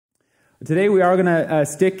Today we are going to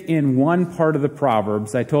stick in one part of the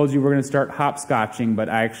Proverbs. I told you we're going to start hopscotching, but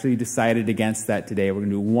I actually decided against that today. We're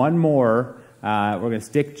going to do one more. We're going to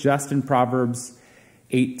stick just in Proverbs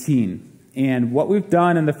 18. And what we've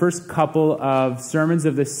done in the first couple of sermons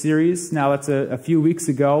of this series, now that's a few weeks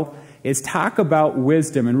ago, is talk about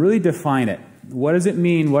wisdom and really define it. What does it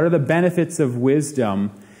mean? What are the benefits of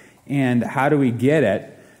wisdom? And how do we get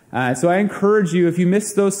it? So I encourage you, if you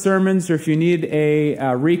missed those sermons or if you need a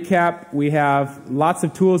recap, we have lots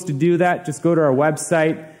of tools to do that. Just go to our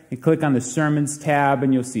website and click on the Sermons tab,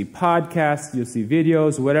 and you'll see podcasts, you'll see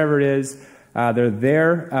videos, whatever it is. They're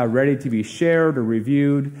there, ready to be shared or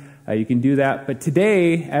reviewed. You can do that. But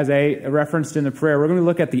today, as I referenced in the prayer, we're going to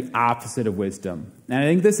look at the opposite of wisdom. And I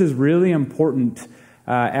think this is really important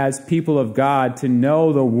as people of God to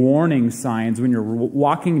know the warning signs when you're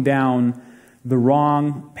walking down the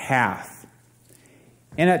wrong path.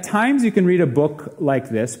 And at times you can read a book like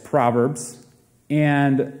this, Proverbs,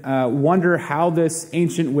 and wonder how this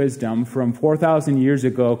ancient wisdom from 4,000 years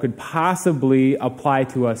ago could possibly apply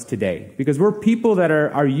to us today. Because we're people that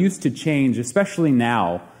are used to change, especially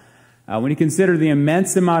now. When you consider the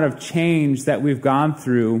immense amount of change that we've gone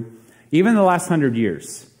through, even the last 100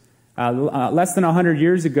 years. Less than 100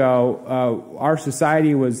 years ago, our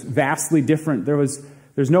society was vastly different.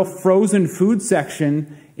 There's no frozen food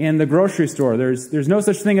section in the grocery store. There's no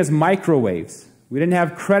such thing as microwaves. We didn't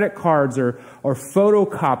have credit cards or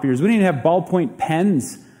photocopiers. We didn't even have ballpoint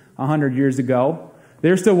pens 100 years ago.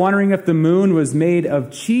 They're still wondering if the moon was made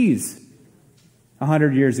of cheese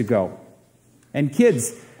 100 years ago. And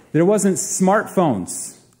kids, there wasn't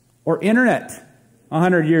smartphones or internet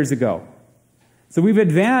 100 years ago. So we've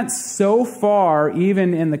advanced so far,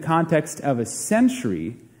 even in the context of a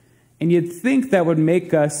century, and you'd think that would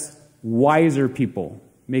make us wiser people,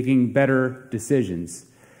 making better decisions.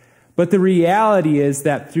 But the reality is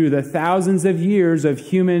that through the thousands of years of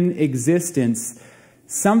human existence,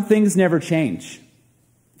 some things never change.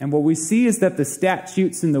 And what we see is that the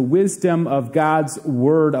statutes and the wisdom of God's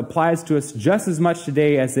word applies to us just as much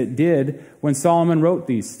today as it did when Solomon wrote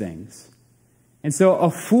these things. And so a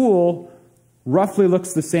fool roughly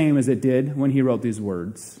looks the same as it did when he wrote these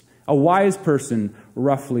words. A wise person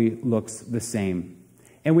roughly looks the same.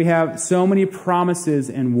 And we have so many promises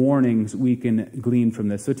and warnings we can glean from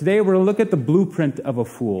this. So today we're going to look at the blueprint of a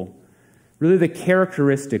fool, really the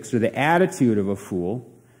characteristics or the attitude of a fool,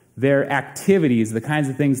 their activities, the kinds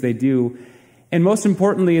of things they do, and most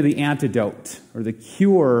importantly, the antidote or the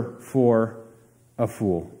cure for a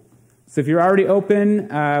fool. So if you're already open,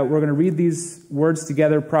 we're going to read these words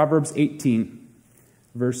together, Proverbs 18,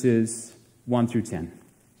 verses 1 through 10.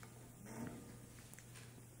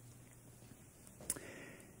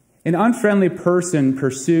 An unfriendly person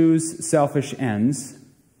pursues selfish ends,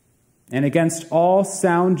 and against all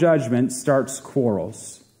sound judgment starts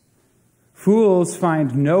quarrels. Fools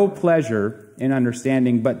find no pleasure in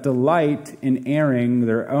understanding, but delight in airing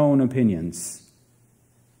their own opinions.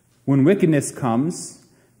 When wickedness comes,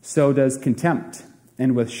 so does contempt,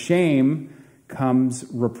 and with shame comes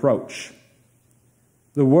reproach.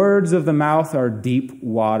 The words of the mouth are deep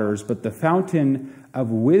waters, but the fountain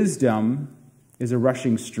of wisdom is a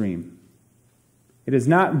rushing stream. It is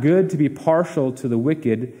not good to be partial to the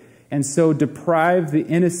wicked, and so deprive the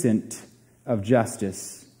innocent of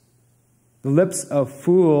justice. The lips of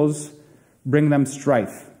fools bring them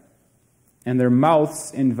strife, and their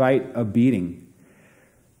mouths invite a beating.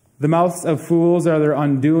 The mouths of fools are their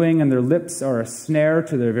undoing, and their lips are a snare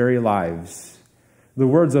to their very lives. The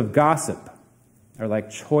words of gossip are like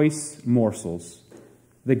choice morsels.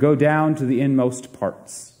 They go down to the inmost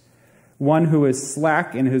parts. One who is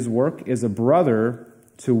slack in his work is a brother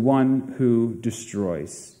to one who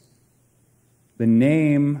destroys. The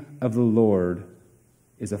name of the Lord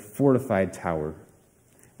is a fortified tower.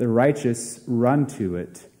 The righteous run to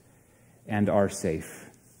it and are safe.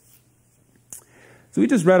 So we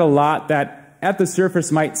just read a lot that at the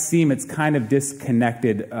surface might seem it's kind of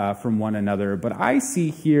disconnected from one another, but I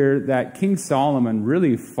see here that King Solomon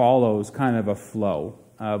really follows kind of a flow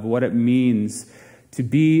of what it means to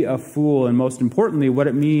be a fool, and most importantly, what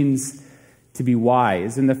it means to be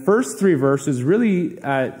wise. And the first three verses really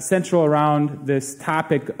central around this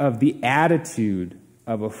topic of the attitude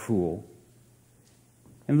of a fool.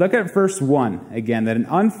 And look at verse 1 again, that an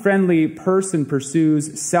unfriendly person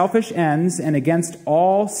pursues selfish ends, and against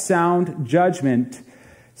all sound judgment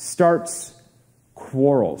starts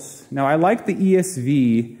quarrels. Now, I like the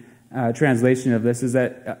ESV translation of this, is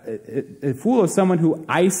that a fool is someone who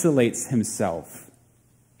isolates himself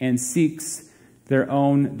and seeks their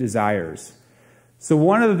own desires. So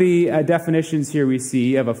one of the definitions here we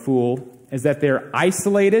see of a fool is that they're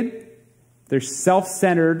isolated They're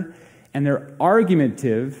self-centered, and they're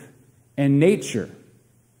argumentative in nature,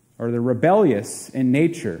 or they're rebellious in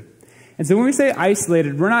nature. And so when we say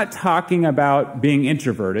isolated, we're not talking about being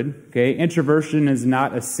introverted. Okay, introversion is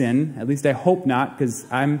not a sin. At least I hope not, because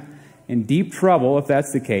I'm in deep trouble if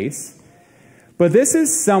that's the case. But this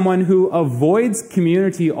is someone who avoids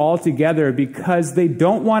community altogether because they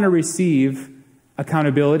don't want to receive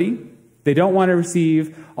accountability. They don't want to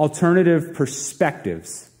receive alternative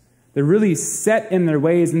perspectives. They're really set in their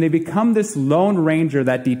ways, and they become this lone ranger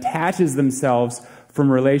that detaches themselves from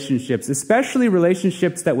relationships, especially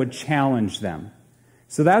relationships that would challenge them.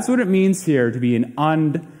 So that's what it means here to be an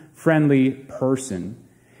unfriendly person.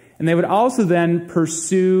 And they would also then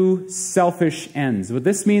pursue selfish ends. What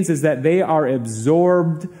this means is that they are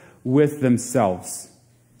absorbed with themselves.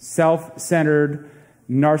 Self-centered,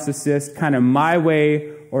 narcissist, kind of my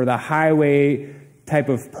way or the highway type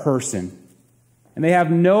of person. And they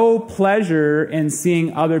have no pleasure in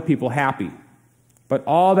seeing other people happy. But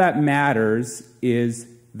all that matters is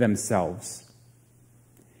themselves.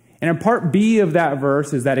 And in part B of that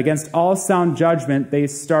verse is that against all sound judgment, they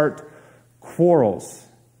start quarrels.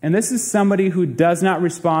 And this is somebody who does not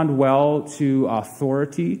respond well to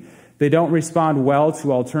authority. They don't respond well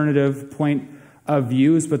to alternative point of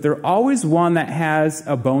views, but they're always one that has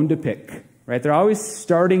a bone to pick, right? They're always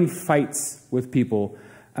starting fights with people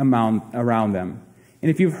around them. And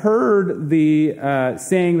if you've heard the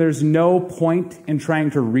saying, there's no point in trying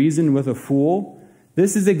to reason with a fool,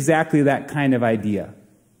 this is exactly that kind of idea.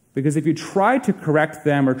 Because if you try to correct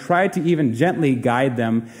them or try to even gently guide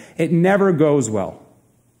them, it never goes well.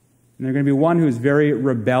 And they're going to be one who's very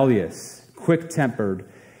rebellious, quick-tempered,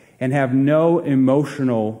 and have no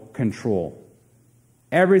emotional control.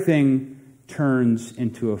 Everything turns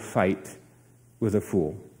into a fight with a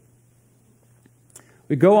fool.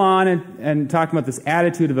 We go on and talk about this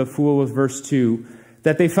attitude of a fool with verse 2,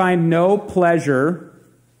 that they find no pleasure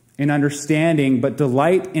in understanding, but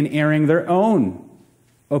delight in airing their own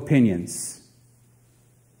opinions.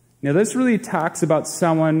 Now, this really talks about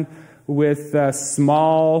someone with a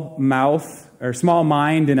small mouth, or small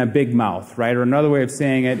mind and a big mouth, right? Or another way of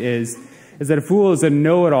saying it is that a fool is a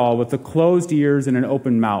know-it-all with the closed ears and an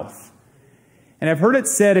open mouth. And I've heard it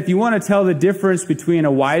said, if you want to tell the difference between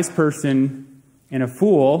a wise person and a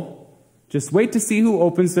fool, just wait to see who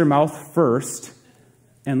opens their mouth first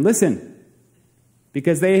and listen.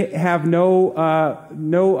 Because they have no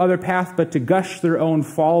other path but to gush their own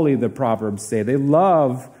folly, the Proverbs say. They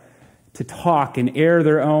love to talk and air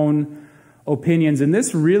their own opinions. And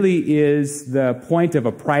this really is the point of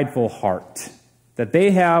a prideful heart, that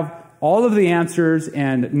they have all of the answers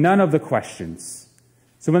and none of the questions.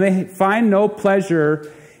 So when they find no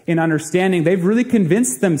pleasure in understanding, they've really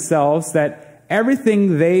convinced themselves that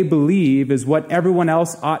everything they believe is what everyone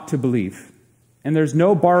else ought to believe. And there's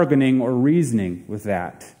no bargaining or reasoning with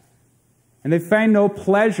that. And they find no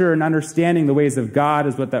pleasure in understanding the ways of God,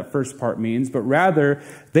 is what that first part means, but rather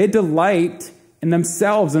they delight in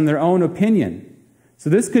themselves and their own opinion. So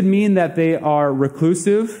this could mean that they are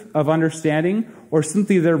reclusive of understanding, or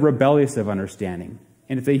simply they're rebellious of understanding.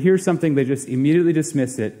 And if they hear something, they just immediately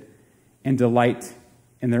dismiss it and delight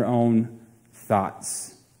in their own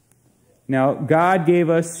thoughts. Now, God gave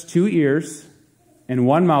us 2 ears and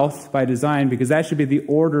 1 mouth by design, because that should be the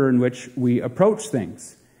order in which we approach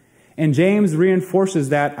things. And James reinforces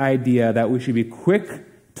that idea that we should be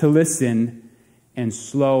quick to listen and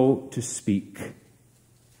slow to speak.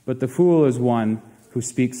 But the fool is one who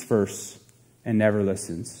speaks first and never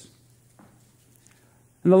listens.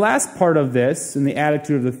 And the last part of this, in the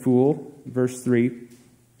attitude of the fool, verse 3,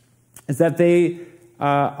 is that they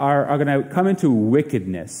are going to come into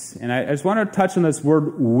wickedness. And I just want to touch on this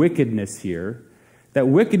word wickedness here. That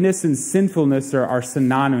wickedness and sinfulness are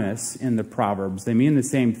synonymous in the Proverbs. They mean the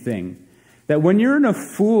same thing. That when you're a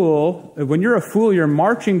fool, you're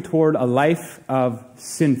marching toward a life of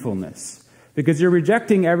sinfulness. Because you're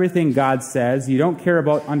rejecting everything God says. You don't care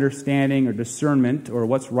about understanding or discernment or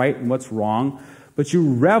what's right and what's wrong. But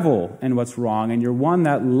you revel in what's wrong, and you're one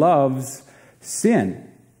that loves sin.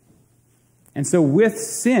 And so with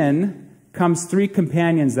sin comes 3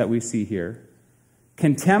 companions that we see here: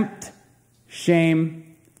 contempt,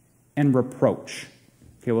 shame, and reproach.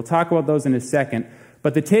 Okay, we'll talk about those in a second.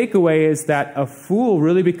 But the takeaway is that a fool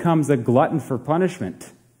really becomes a glutton for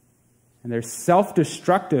punishment. And they're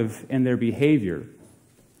self-destructive in their behavior.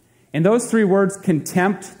 And those 3 words,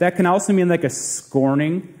 contempt, that can also mean like a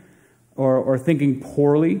scorning or thinking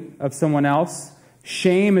poorly of someone else.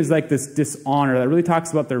 Shame is like this dishonor that really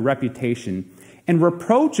talks about their reputation. And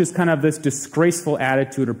reproach is kind of this disgraceful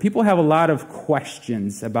attitude, or people have a lot of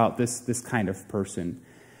questions about this kind of person.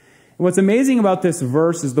 What's amazing about this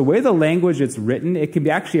verse is the way the language it's written, it can be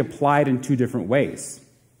actually applied in two different ways.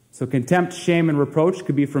 So contempt, shame, and reproach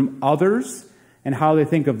could be from others and how they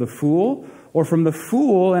think of the fool, or from the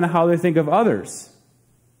fool and how they think of others.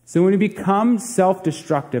 So when you become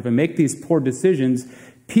self-destructive and make these poor decisions,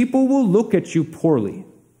 people will look at you poorly,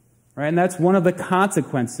 right? And that's one of the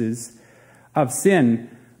consequences of sin.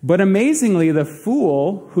 But amazingly, the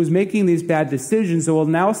fool who's making these bad decisions will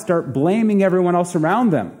now start blaming everyone else around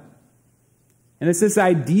them. And it's this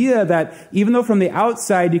idea that even though from the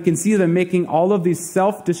outside you can see them making all of these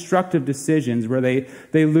self-destructive decisions where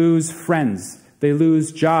they lose friends, they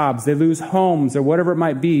lose jobs, they lose homes, or whatever it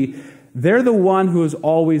might be, they're the one who is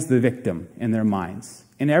always the victim in their minds.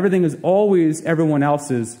 And everything is always everyone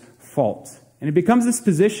else's fault. And it becomes this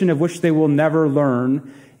position of which they will never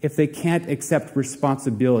learn if they can't accept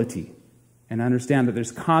responsibility and understand that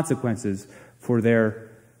there's consequences for their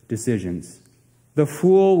decisions. The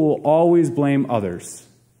fool will always blame others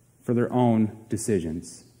for their own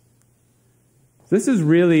decisions. This is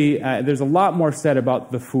really, there's a lot more said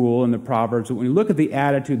about the fool in the Proverbs, but when you look at the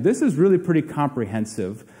attitude, this is really pretty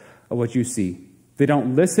comprehensive of what you see. They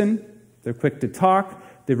don't listen, they're quick to talk,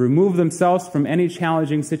 they remove themselves from any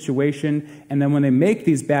challenging situation, and then when they make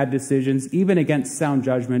these bad decisions, even against sound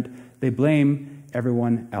judgment, they blame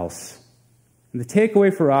everyone else. And the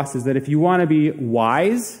takeaway for us is that if you want to be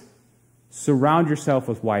wise, surround yourself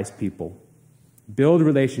with wise people. Build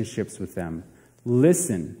relationships with them.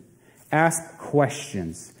 Listen. Ask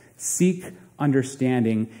questions. Seek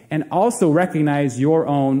understanding. And also recognize your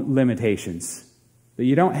own limitations. That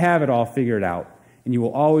you don't have it all figured out. And you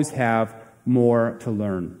will always have more to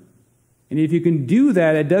learn. And if you can do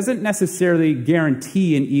that, it doesn't necessarily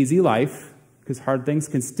guarantee an easy life, because hard things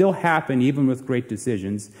can still happen even with great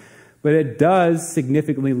decisions. But it does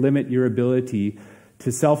significantly limit your ability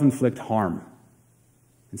to self-inflict harm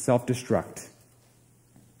and self-destruct.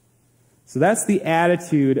 So that's the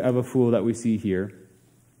attitude of a fool that we see here.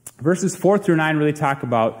 Verses 4 through 9 really talk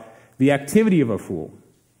about the activity of a fool.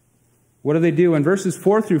 What do they do? And verses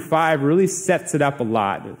 4 through 5 really sets it up a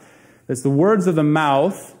lot. It's the words of the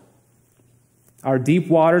mouth are deep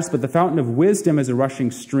waters, but the fountain of wisdom is a rushing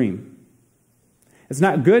stream. It's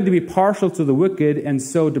not good to be partial to the wicked and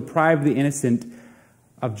so deprive the innocent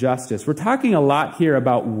of justice. We're talking a lot here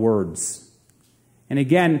about words. And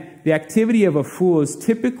again, the activity of a fool is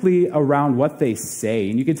typically around what they say.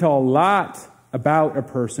 And you can tell a lot about a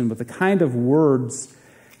person with the kind of words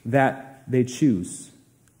that they choose.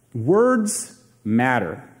 Words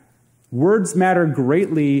matter. Words matter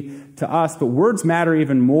greatly to us, but words matter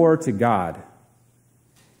even more to God.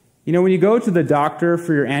 You know, when you go to the doctor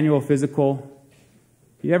for your annual physical,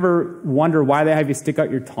 you ever wonder why they have you stick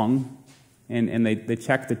out your tongue? And they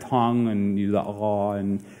check the tongue and you go,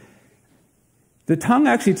 and the tongue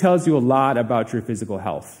actually tells you a lot about your physical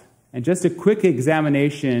health. And just a quick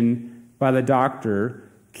examination by the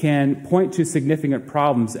doctor can point to significant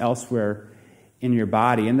problems elsewhere in your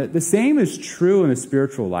body. And the same is true in the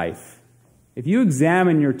spiritual life. If you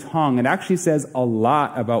examine your tongue, it actually says a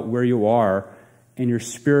lot about where you are in your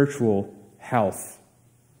spiritual health.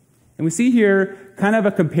 And we see here kind of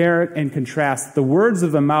a compare and contrast the words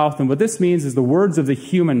of the mouth, and what this means is the words of the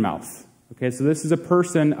human mouth. Okay, so this is a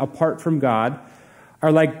person apart from God,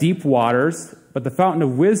 are like deep waters, but the fountain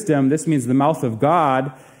of wisdom, this means the mouth of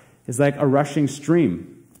God, is like a rushing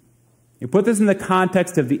stream. You put this in the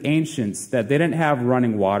context of the ancients, that they didn't have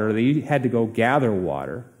running water, they had to go gather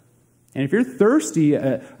water. And if you're thirsty,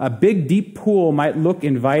 a big deep pool might look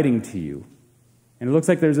inviting to you. And it looks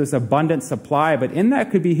like there's this abundant supply, but in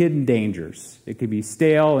that could be hidden dangers. It could be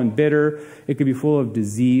stale and bitter. It could be full of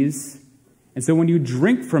disease. And so when you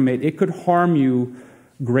drink from it, it could harm you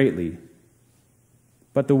greatly.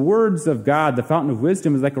 But the words of God, the fountain of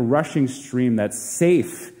wisdom, is like a rushing stream that's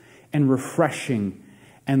safe and refreshing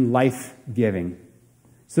and life-giving.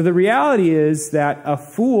 So the reality is that a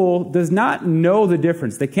fool does not know the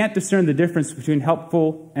difference. They can't discern the difference between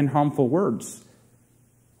helpful and harmful words.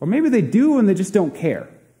 Or maybe they do and they just don't care.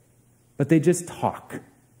 But they just talk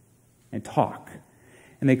and talk.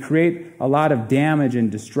 And they create a lot of damage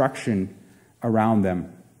and destruction around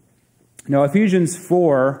them. Now, Ephesians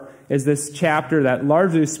 4 is this chapter that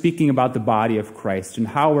largely is speaking about the body of Christ and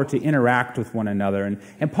how we're to interact with one another.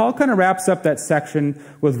 And Paul kind of wraps up that section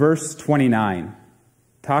with verse 29,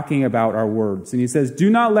 talking about our words. And he says, "Do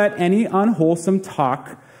not let any unwholesome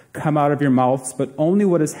talk come out of your mouths, but only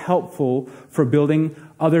what is helpful for building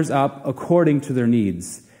others up according to their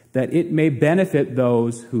needs, that it may benefit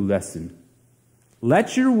those who listen.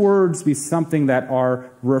 Let your words be something that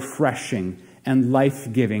are refreshing and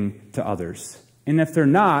life-giving to others. And if they're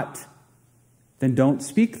not, then don't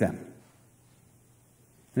speak them.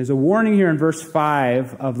 There's a warning here in verse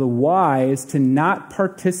 5 of the wise to not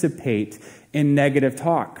participate in negative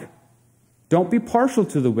talk. Don't be partial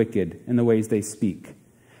to the wicked in the ways they speak,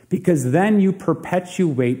 because then you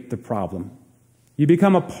perpetuate the problem. You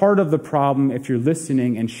become a part of the problem if you're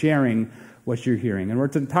listening and sharing what you're hearing. And we're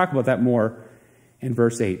going to talk about that more in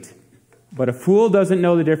verse 8. But a fool doesn't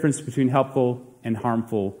know the difference between helpful and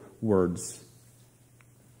harmful words.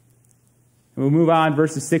 And we'll move on,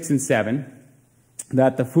 verses 6 and 7.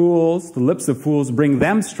 That the lips of fools bring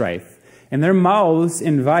them strife, and their mouths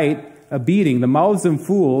invite a beating. The mouths of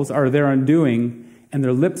fools are their undoing, and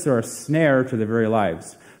their lips are a snare to their very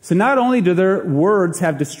lives. So not only do their words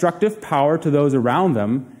have destructive power to those around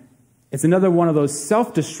them, it's another one of those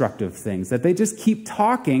self-destructive things, that they just keep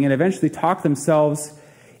talking and eventually talk themselves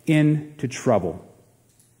into trouble.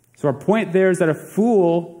 So our point there is that a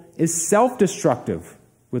fool is self-destructive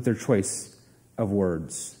with their choice of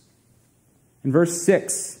words. In verse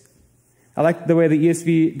 6, I like the way the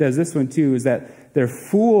ESV does this one too, is that a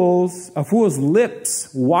fool's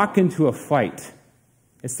lips walk into a fight.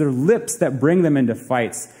 It's their lips that bring them into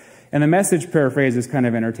fights. And the Message paraphrase is kind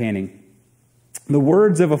of entertaining. The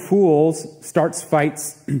words of a fool starts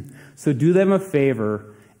fights, so do them a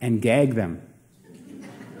favor and gag them.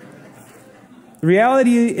 The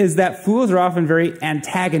reality is that fools are often very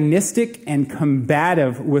antagonistic and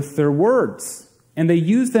combative with their words. And they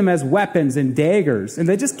use them as weapons and daggers, and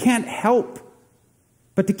they just can't help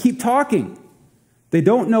but to keep talking. They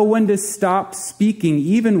don't know when to stop speaking,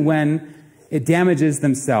 even when it damages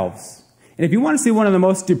themselves. And if you want to see one of the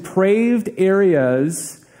most depraved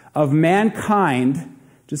areas of mankind,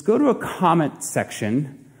 just go to a comment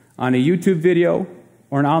section on a YouTube video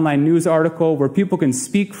or an online news article where people can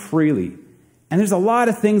speak freely. And there's a lot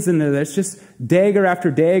of things in there that's just dagger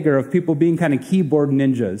after dagger of people being kind of keyboard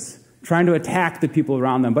ninjas, trying to attack the people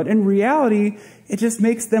around them. But in reality, it just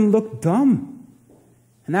makes them look dumb.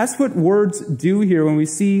 And that's what words do here when we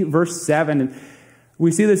see verse 7.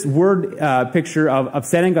 We see this word picture of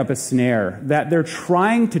setting up a snare, that they're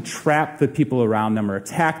trying to trap the people around them or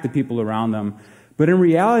attack the people around them. But in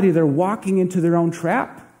reality, they're walking into their own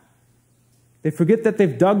trap. They forget that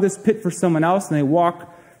they've dug this pit for someone else, and they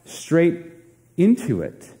walk straight into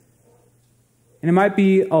it. And it might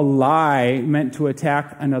be a lie meant to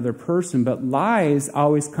attack another person, but lies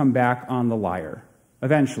always come back on the liar,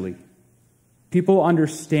 eventually. People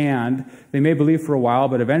understand, they may believe for a while,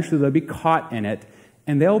 but eventually they'll be caught in it,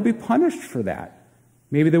 and they'll be punished for that.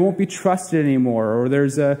 Maybe they won't be trusted anymore, or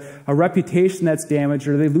there's a reputation that's damaged,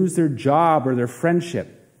 or they lose their job or their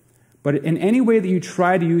friendship. But in any way that you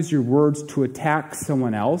try to use your words to attack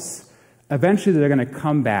someone else, eventually they're going to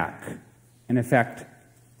come back and affect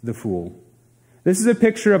the fool. This is a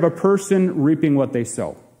picture of a person reaping what they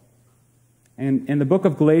sow. And the book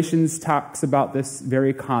of Galatians talks about this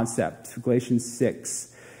very concept, Galatians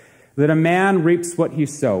 6, that a man reaps what he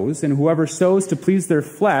sows, and whoever sows to please their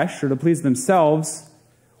flesh or to please themselves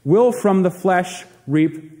will from the flesh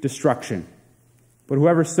reap destruction. But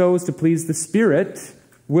whoever sows to please the Spirit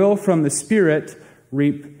will from the Spirit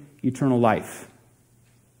reap eternal life.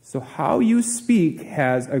 So how you speak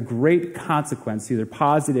has a great consequence, either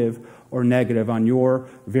positive or negative, on your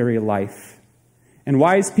very life. And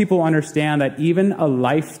wise people understand that even a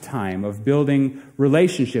lifetime of building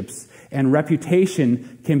relationships and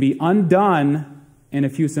reputation can be undone in a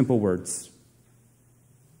few simple words.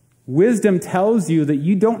 Wisdom tells you that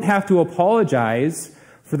you don't have to apologize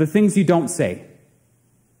for the things you don't say.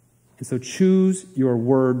 And so choose your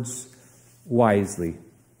words wisely.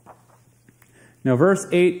 Now, verse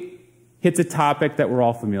 8 hits a topic that we're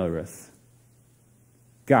all familiar with: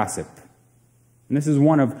 gossip. And this is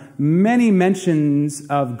one of many mentions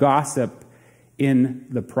of gossip in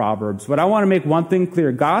the Proverbs. But I want to make one thing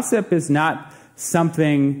clear. Gossip is not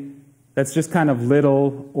something that's just kind of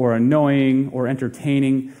little or annoying or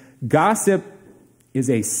entertaining. Gossip is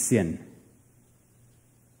a sin.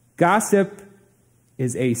 Gossip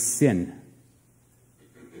is a sin.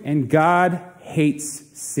 And God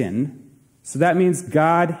hates sin. So that means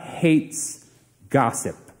God hates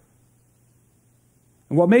gossip.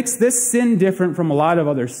 And what makes this sin different from a lot of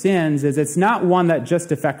other sins is it's not one that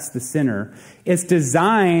just affects the sinner. It's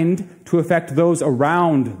designed to affect those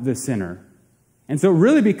around the sinner. And so it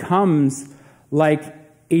really becomes like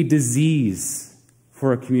a disease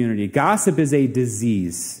for a community. Gossip is a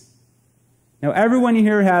disease. Now, everyone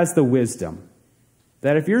here has the wisdom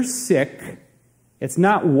that if you're sick, it's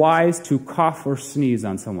not wise to cough or sneeze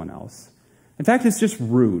on someone else. In fact, it's just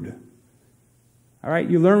rude. All right,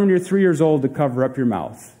 you learn when you're 3 years old to cover up your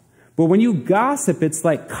mouth. But when you gossip, it's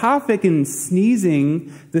like coughing and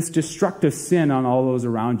sneezing this destructive sin on all those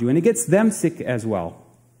around you, and it gets them sick as well.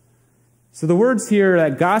 So the words here,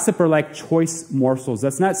 that gossip are like choice morsels.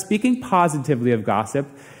 That's not speaking positively of gossip.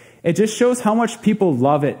 It just shows how much people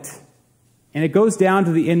love it. And it goes down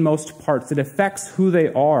to the inmost parts. It affects who they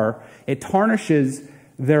are. It tarnishes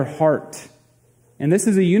their heart. And this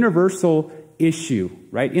is a universal issue,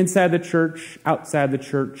 right? Inside the church, outside the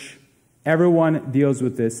church. Everyone deals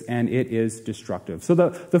with this, and it is destructive. So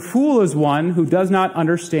the fool is one who does not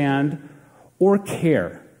understand or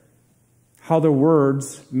care how their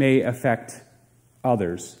words may affect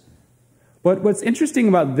others. But what's interesting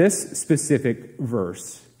about this specific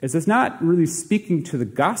verse is it's not really speaking to the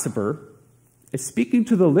gossiper. It's speaking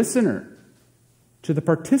to the listener, to the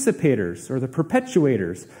participators or the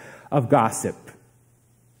perpetuators of gossip.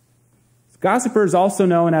 Gossiper is also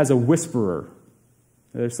known as a whisperer.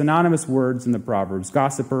 There's synonymous words in the Proverbs.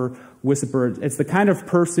 Gossiper, whisperer. It's the kind of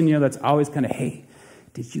person, that's always kind of, hey,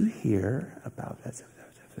 did you hear about that?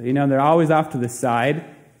 They're always off to the side.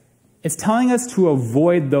 It's telling us to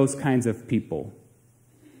avoid those kinds of people.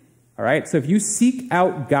 All right? So if you seek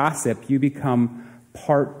out gossip, you become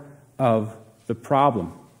part of the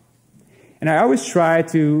problem. And I always try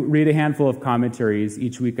to read a handful of commentaries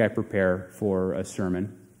each week I prepare for a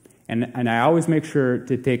sermon. And I always make sure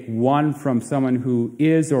to take one from someone who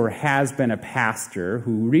is or has been a pastor,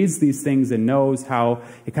 who reads these things and knows how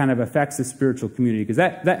it kind of affects the spiritual community, because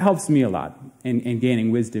that helps me a lot in gaining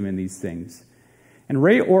wisdom in these things. And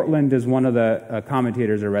Ray Ortland is one of the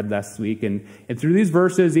commentators I read last week, and through these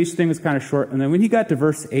verses, each thing was kind of short, and then when he got to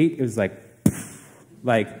verse 8, it was like,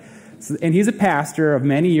 and he's a pastor of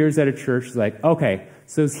many years at a church. He's like, okay,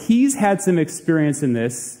 so he's had some experience in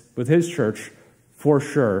this with his church, for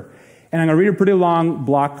sure. And I'm going to read a pretty long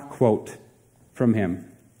block quote from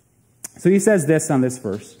him. So he says this on this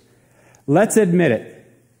verse. Let's admit it.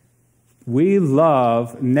 We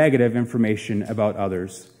love negative information about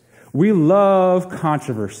others. We love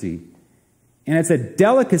controversy. And it's a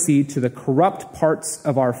delicacy to the corrupt parts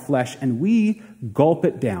of our flesh, and we gulp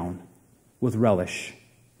it down with relish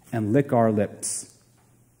and lick our lips.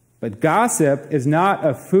 But gossip is not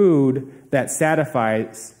a food that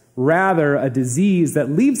satisfies, rather a disease that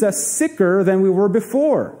leaves us sicker than we were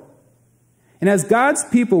before. And as God's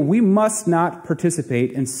people, we must not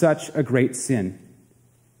participate in such a great sin.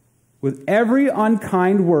 With every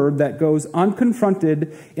unkind word that goes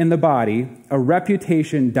unconfronted in the body, a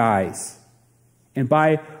reputation dies. And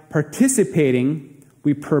by participating,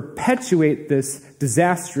 we perpetuate this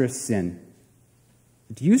disastrous sin.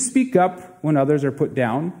 Do you speak up when others are put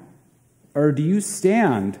down? Or do you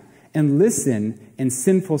stand and listen in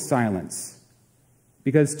sinful silence?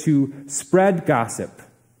 Because to spread gossip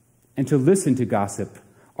and to listen to gossip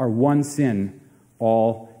are one sin,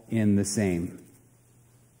 all in the same.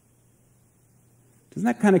 Doesn't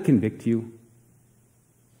that kind of convict you?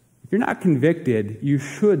 If you're not convicted, you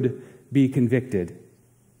should be convicted.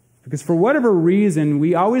 Because for whatever reason,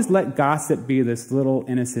 we always let gossip be this little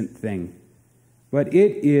innocent thing. But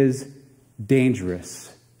it is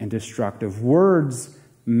dangerous and destructive. Words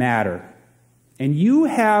matter. And you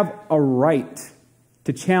have a right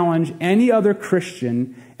to challenge any other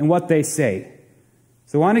Christian in what they say.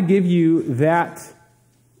 So I want to give you that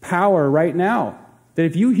power right now. That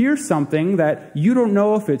if you hear something that you don't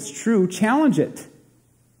know if it's true, challenge it.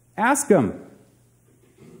 Ask them.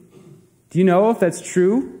 Do you know if that's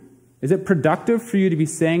true? Is it productive for you to be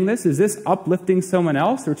saying this? Is this uplifting someone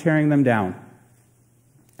else or tearing them down?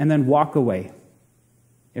 And then walk away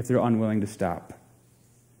if they're unwilling to stop.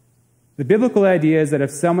 The biblical idea is that if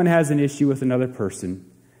someone has an issue with another person,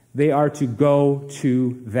 they are to go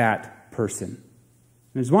to that person.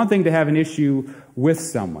 There's one thing to have an issue with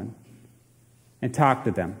someone and talk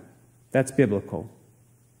to them. That's biblical.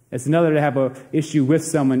 It's another to have an issue with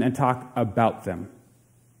someone and talk about them.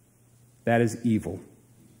 That is evil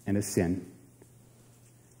and a sin.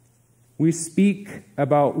 We speak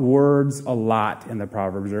about words a lot in the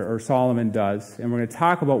Proverbs, or Solomon does, and we're going to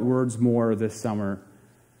talk about words more this summer.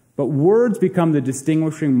 But words become the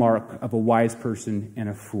distinguishing mark of a wise person and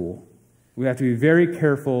a fool. We have to be very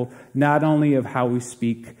careful not only of how we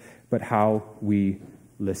speak, but how we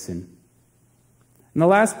listen. And the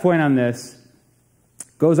last point on this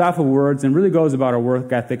goes off of words and really goes about our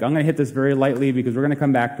work ethic. I'm going to hit this very lightly because we're going to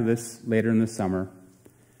come back to this later in the summer.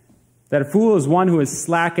 That a fool is one who is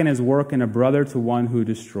slack in his work and a brother to one who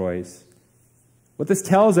destroys. What this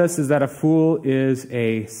tells us is that a fool is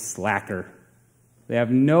a slacker. They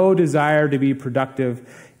have no desire to be productive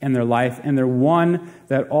in their life, and they're one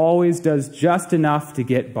that always does just enough to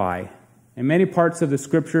get by. In many parts of the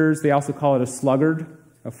scriptures, they also call it a sluggard.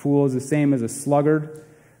 A fool is the same as a sluggard,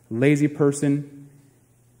 a lazy person.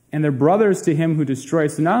 and they're brothers to him who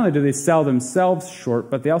destroys. So not only do they sell themselves short,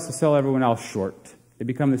 but they also sell everyone else short. They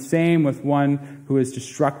become the same with one who is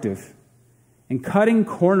destructive. And cutting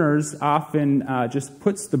corners often just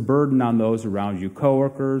puts the burden on those around you,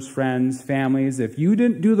 coworkers, friends, families. If you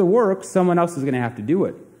didn't do the work, someone else is going to have to do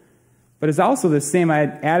it. But it's also the same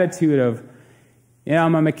attitude of, yeah,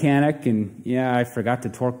 I'm a mechanic, and yeah, I forgot to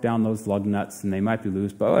torque down those lug nuts, and they might be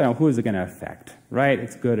loose, but who is it going to affect, right?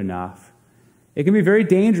 It's good enough. It can be very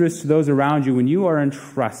dangerous to those around you when you are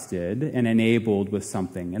entrusted and enabled with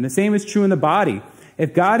something. And the same is true in the body.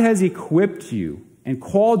 If God has equipped you and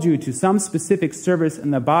called you to some specific service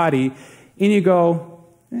in the body, and you go,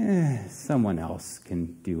 someone else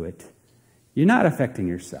can do it, you're not affecting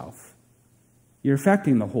yourself. You're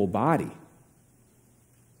affecting the whole body.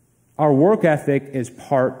 Our work ethic is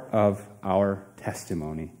part of our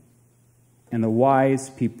testimony. And the wise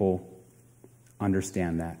people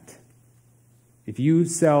understand that. If you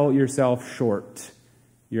sell yourself short,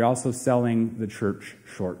 you're also selling the church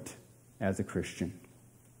short as a Christian.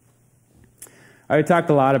 I talked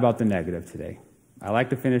a lot about the negative today. I like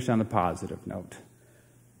to finish on the positive note.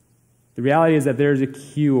 The reality is that there's a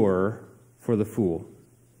cure for the fool.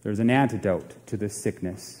 There's an antidote to this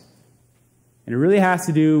sickness. And it really has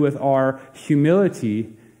to do with our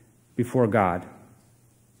humility before God.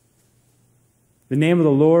 The name of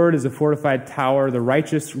the Lord is a fortified tower. The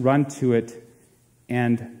righteous run to it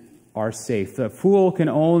and are safe. The fool can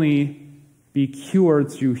only be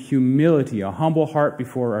cured through humility, a humble heart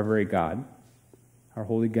before our very God, our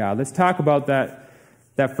holy God. Let's talk about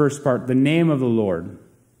that first part, the name of the Lord.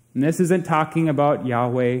 And this isn't talking about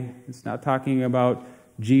Yahweh. It's not talking about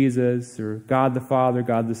Jesus or God the Father,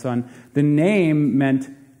 God the Son. The name meant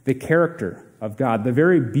the character of God, the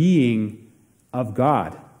very being of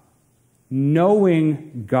God.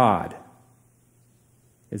 Knowing God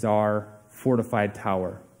is our fortified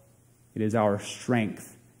tower. It is our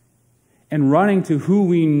strength. And running to who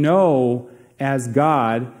we know as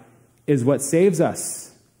God is what saves us.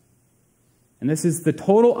 And this is the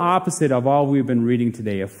total opposite of all we've been reading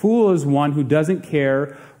today. A fool is one who doesn't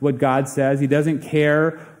care what God says. He doesn't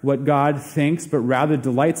care what God thinks, but rather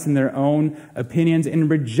delights in their own opinions and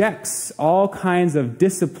rejects all kinds of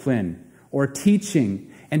discipline or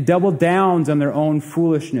teaching and double downs on their own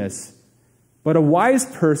foolishness. But a wise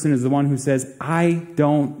person is the one who says, I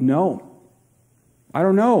don't know. I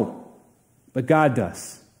don't know, but God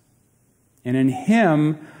does. And in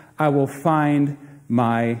Him, I will find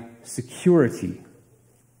my security.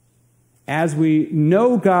 As we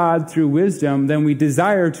know God through wisdom, then we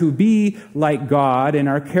desire to be like God in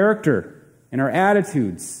our character, in our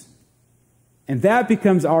attitudes. And that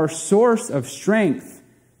becomes our source of strength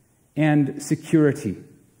and security.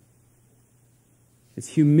 It's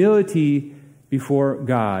humility before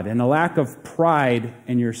God and a lack of pride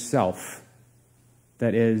in yourself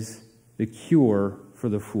that is the cure for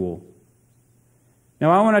the fool. Now,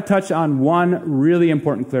 I want to touch on one really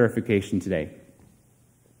important clarification today.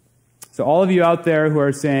 So all of you out there who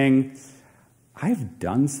are saying, I've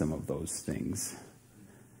done some of those things.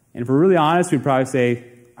 And if we're really honest, we'd probably say,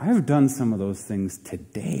 I've done some of those things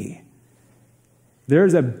today.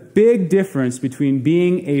 There's a big difference between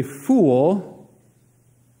being a fool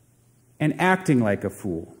and acting like a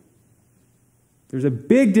fool. There's a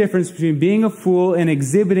big difference between being a fool and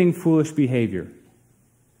exhibiting foolish behavior.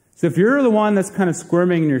 So if you're the one that's kind of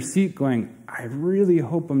squirming in your seat going, I really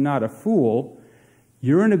hope I'm not a fool,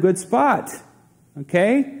 you're in a good spot,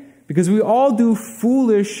 okay? Because we all do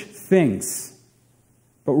foolish things.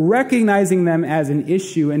 But recognizing them as an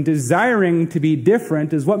issue and desiring to be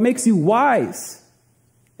different is what makes you wise.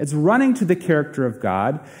 It's running to the character of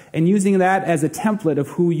God and using that as a template of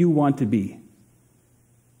who you want to be.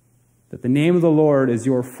 That the name of the Lord is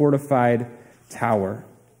your fortified tower.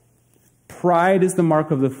 Pride is the mark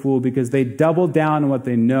of the fool because they double down on what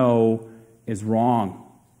they know is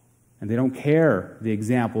wrong. And they don't care the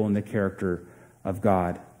example and the character of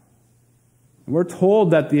God. And we're told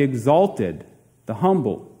that the exalted, the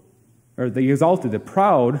humble, or the exalted, the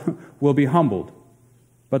proud will be humbled,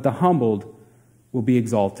 but the humbled will be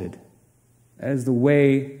exalted. That is the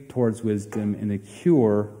way towards wisdom and the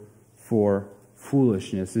cure for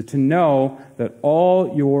foolishness, is to know that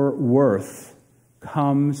all your worth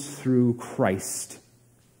comes through Christ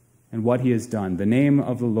and what He has done, the name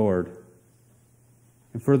of the Lord,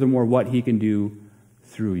 and furthermore, what He can do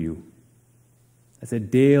through you. That's a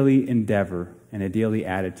daily endeavor and a daily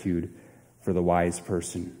attitude for the wise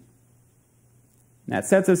person. And that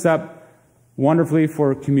sets us up wonderfully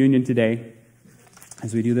for communion today.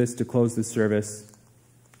 As we do this to close the service,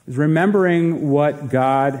 is remembering what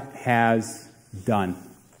God has done.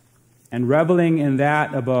 and reveling in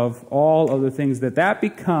that above all other things, that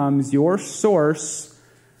becomes your source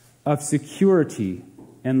of security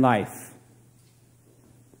in life.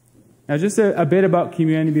 Now, just a bit about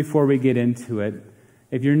communion before we get into it.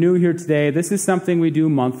 If you're new here today, this is something we do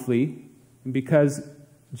monthly because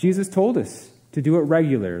Jesus told us to do it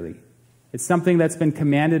regularly. It's something that's been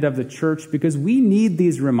commanded of the church because we need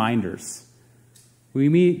these reminders. We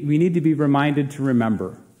need to be reminded to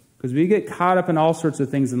remember. Because we get caught up in all sorts of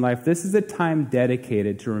things in life. This is a time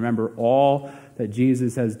dedicated to remember all that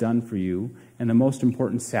Jesus has done for you and the most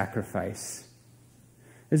important sacrifice.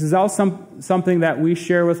 This is also something that we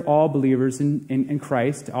share with all believers in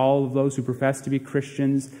Christ, all of those who profess to be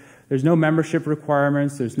Christians. There's no membership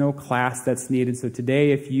requirements. There's no class that's needed. So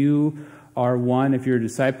today, if you are if you're a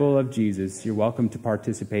disciple of Jesus, you're welcome to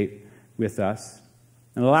participate with us.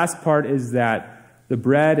 And the last part is that the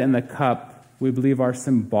bread and the cup, we believe, are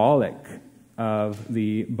symbolic of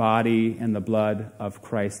the body and the blood of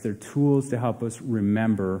Christ. They're tools to help us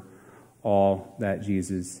remember all that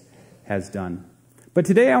Jesus has done. But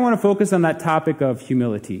today I want to focus on that topic of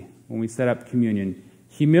humility when we set up communion.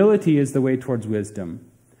 Humility is the way towards wisdom.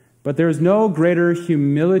 But there is no greater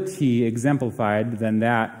humility exemplified than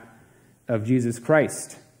that of Jesus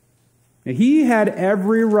Christ. Now, he had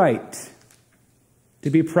every right to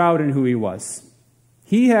be proud in who he was.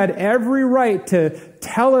 He had every right to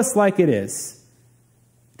tell us like it is,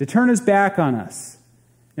 to turn his back on us,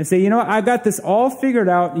 and say, I've got this all figured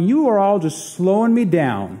out, and you are all just slowing me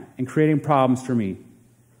down and creating problems for me.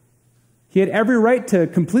 He had every right to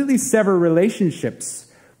completely sever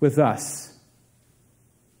relationships with us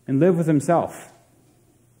and live with himself.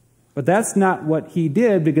 But that's not what he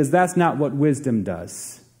did, because that's not what wisdom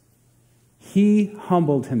does. He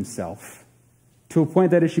humbled himself to a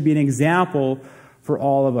point that it should be an example for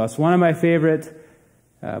all of us. One of my favorite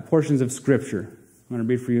portions of Scripture, I'm going to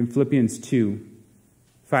read for you in Philippians 2,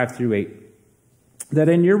 5 through 8. That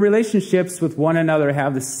in your relationships with one another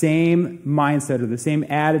have the same mindset or the same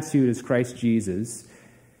attitude as Christ Jesus,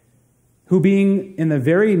 who being in the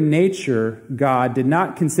very nature God, did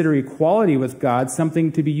not consider equality with God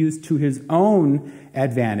something to be used to his own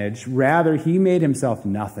advantage. Rather, he made himself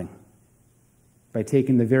nothing by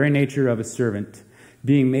taking the very nature of a servant,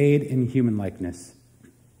 being made in human likeness.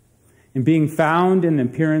 And being found in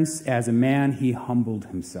appearance as a man, he humbled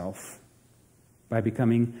himself by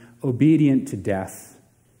becoming obedient to death,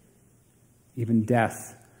 even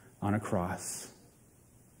death on a cross.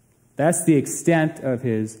 That's the extent of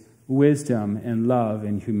his wisdom and love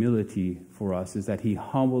and humility for us, is that he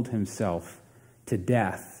humbled himself to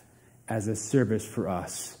death as a service for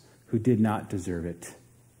us who did not deserve it.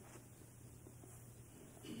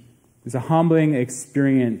 It's a humbling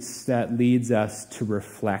experience that leads us to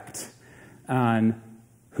reflect on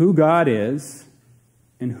who God is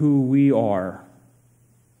and who we are.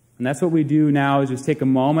 And that's what we do now, is just take a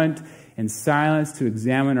moment in silence to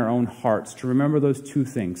examine our own hearts, to remember those two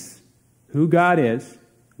things: who God is,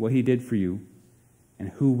 what he did for you, and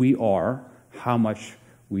who we are, how much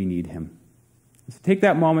we need him. So take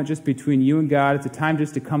that moment just between you and God. It's a time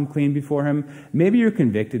just to come clean before him. Maybe you're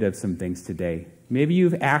convicted of some things today. Maybe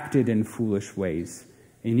you've acted in foolish ways,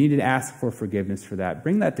 and you need to ask for forgiveness for that.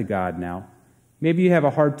 Bring that to God now. Maybe you have a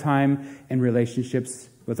hard time in relationships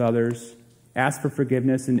with others. Ask for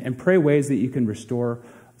forgiveness and pray ways that you can restore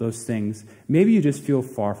those things. Maybe you just feel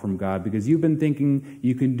far from God because you've been thinking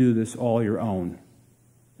you can do this all your own.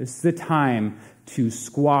 This is the time to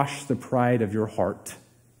squash the pride of your heart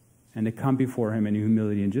and to come before him in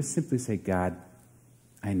humility and just simply say, God,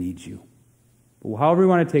 I need you. But however we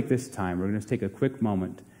want to take this time, we're going to take a quick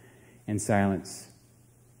moment in silence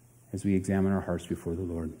as we examine our hearts before the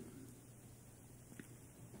Lord.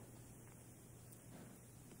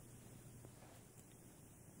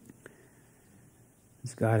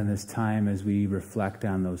 It's God, in this time, as we reflect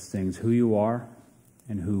on those things, who you are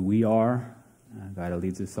and who we are, God, it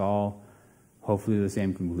leads us all hopefully to the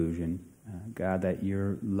same conclusion. God, that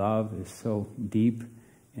your love is so deep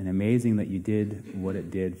and amazing that you did what it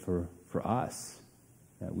did for us,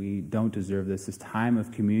 that we don't deserve this. This time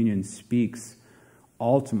of communion speaks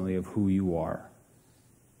ultimately of who you are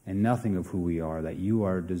and nothing of who we are, that you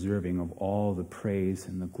are deserving of all the praise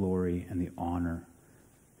and the glory and the honor.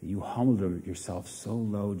 That you humbled yourself so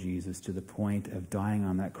low, Jesus, to the point of dying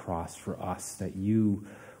on that cross for us, that you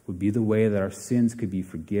would be the way that our sins could be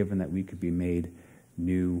forgiven, that we could be made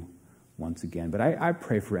new once again. But I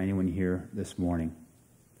pray for anyone here this morning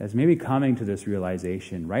that's maybe coming to this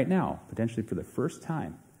realization right now, potentially for the first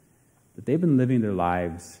time, that they've been living their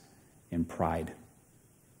lives in pride,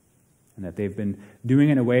 and that they've been doing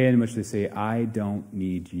it in a way in which they say, I don't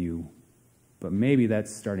need you. But maybe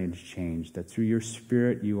that's starting to change, that through your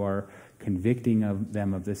Spirit you are convicting of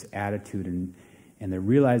them of this attitude, and they're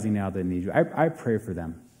realizing now they need you. I pray for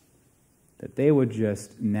them, that they would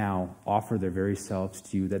just now offer their very selves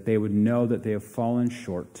to you, that they would know that they have fallen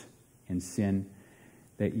short in sin,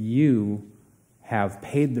 that you have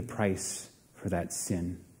paid the price for that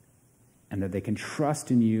sin, and that they can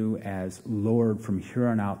trust in you as Lord from here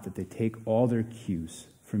on out, that they take all their cues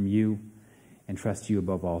from you and trust you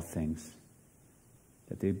above all things,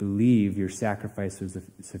 that they believe your sacrifice was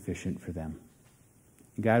sufficient for them.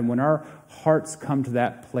 God, when our hearts come to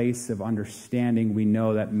that place of understanding, we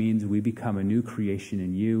know that means we become a new creation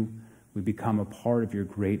in you. We become a part of your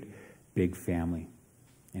great big family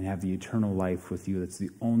and have the eternal life with you. That's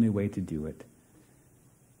the only way to do it.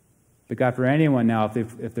 But God, for anyone now,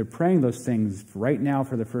 if they're praying those things right now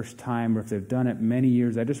for the first time, or if they've done it many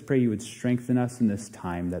years, I just pray you would strengthen us in this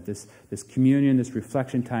time, that this communion, this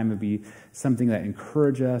reflection time would be something that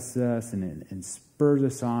encourages us and spurs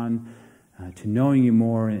us on to knowing you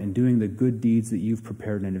more and doing the good deeds that you've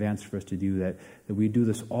prepared in advance for us to do, that we do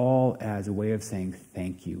this all as a way of saying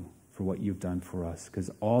thank you for what you've done for us,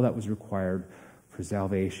 because all that was required for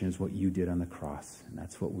salvation is what you did on the cross, and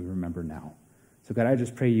that's what we remember now. So God, I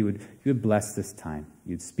just pray you would bless this time.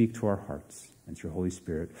 You'd speak to our hearts, and your Holy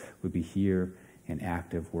Spirit would be here and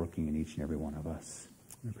active, working in each and every one of us.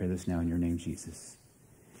 I pray this now in your name, Jesus.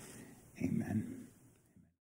 Amen.